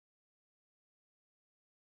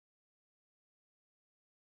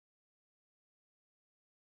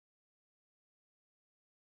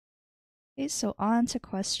Okay, so on to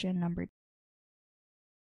question number 2,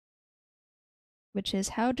 which is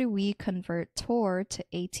how do we convert Torr to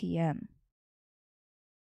ATM?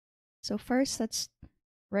 So first, let's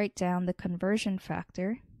write down the conversion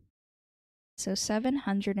factor. So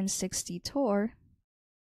 760 Torr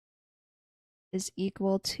is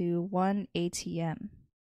equal to 1 ATM.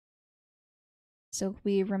 So if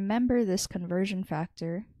we remember this conversion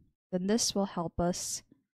factor, then this will help us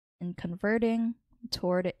in converting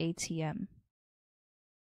Torr to ATM.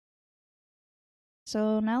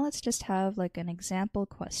 So now let's just have like an example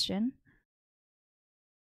question.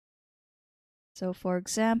 So for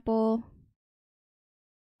example,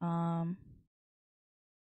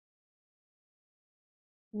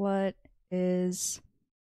 what is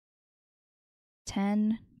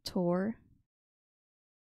 10 Torr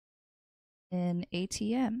in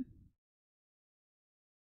ATM?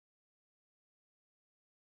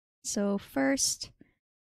 So first,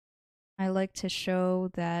 I like to show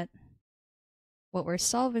that what we're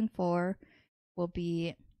solving for will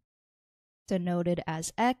be denoted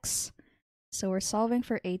as x. So we're solving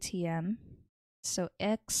for ATM. So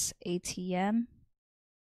x ATM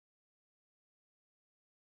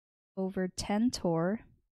over 10 Torr,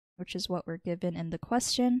 which is what we're given in the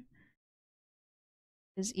question,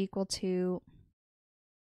 is equal to,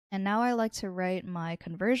 and now I like to write my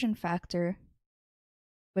conversion factor,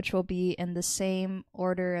 which will be in the same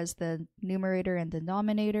order as the numerator and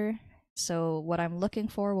denominator. So what I'm looking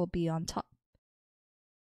for will be on top.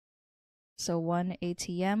 So 1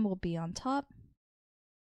 ATM will be on top,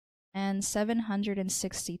 and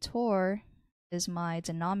 760 Torr is my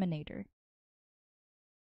denominator.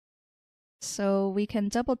 So we can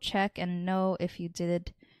double check and know if you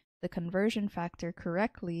did the conversion factor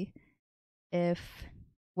correctly if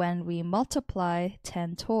when we multiply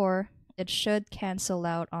 10 Torr, it should cancel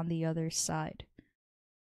out on the other side.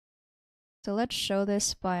 So let's show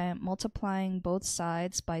this by multiplying both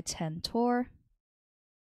sides by 10 Torr.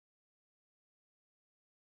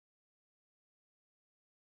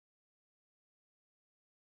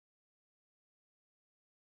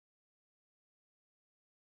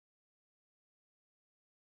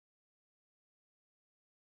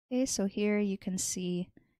 Okay, so here you can see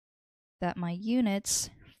that my units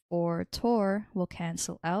for Torr will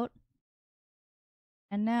cancel out.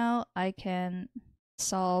 And now I can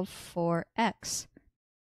solve for x.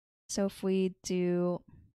 So if we do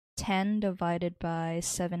 10 divided by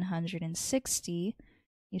 760,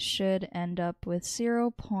 you should end up with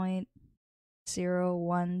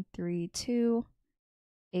 0.0132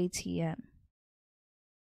 ATM.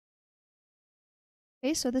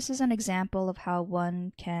 Okay, so this is an example of how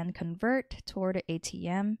one can convert Torr to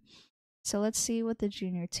ATM. So let's see what the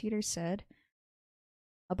junior tutor said.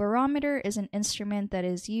 A barometer is an instrument that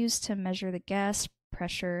is used to measure the gas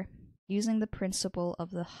pressure using the principle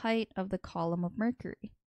of the height of the column of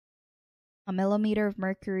mercury. A millimeter of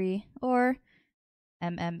mercury, or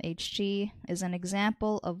mmHg, is an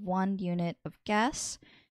example of 1 unit of gas,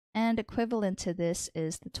 and equivalent to this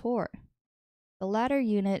is the Torr. The latter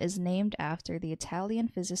unit is named after the Italian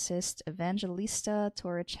physicist Evangelista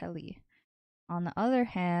Torricelli. On the other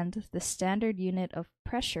hand, the standard unit of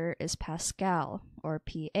pressure is Pascal, or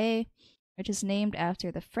PA, which is named after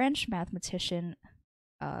the French mathematician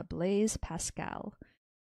Blaise Pascal.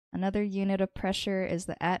 Another unit of pressure is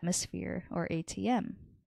the atmosphere, or ATM.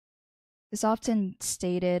 It's often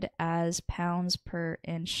stated as pounds per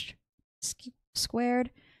inch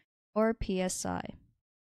squared, or PSI.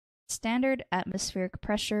 Standard atmospheric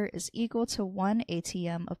pressure is equal to 1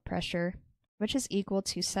 ATM of pressure, which is equal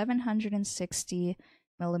to 760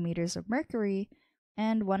 millimeters of mercury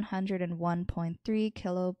and 101.3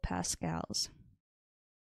 kilopascals.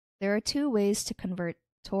 There are 2 ways to convert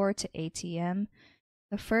Torr to ATM.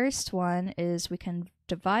 The first one is we can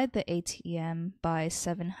divide the ATM by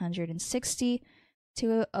 760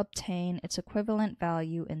 to obtain its equivalent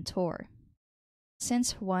value in Torr,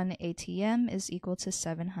 since 1 ATM is equal to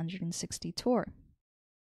 760 Torr.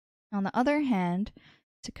 On the other hand,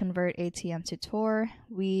 to convert ATM to Torr,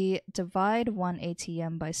 we divide 1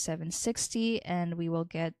 ATM by 760 and we will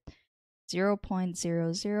get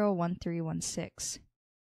 0.001316.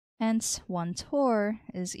 Hence, 1 Torr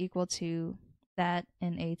is equal to that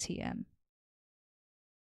in ATM.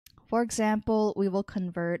 For example, we will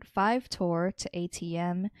convert 5 Torr to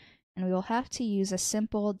ATM, and we will have to use a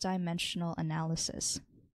simple dimensional analysis.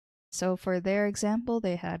 So for their example,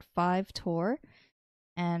 they had 5 Torr,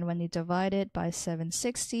 and when you divide it by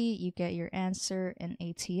 760, you get your answer in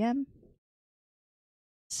ATM.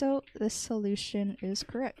 So this solution is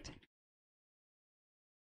correct.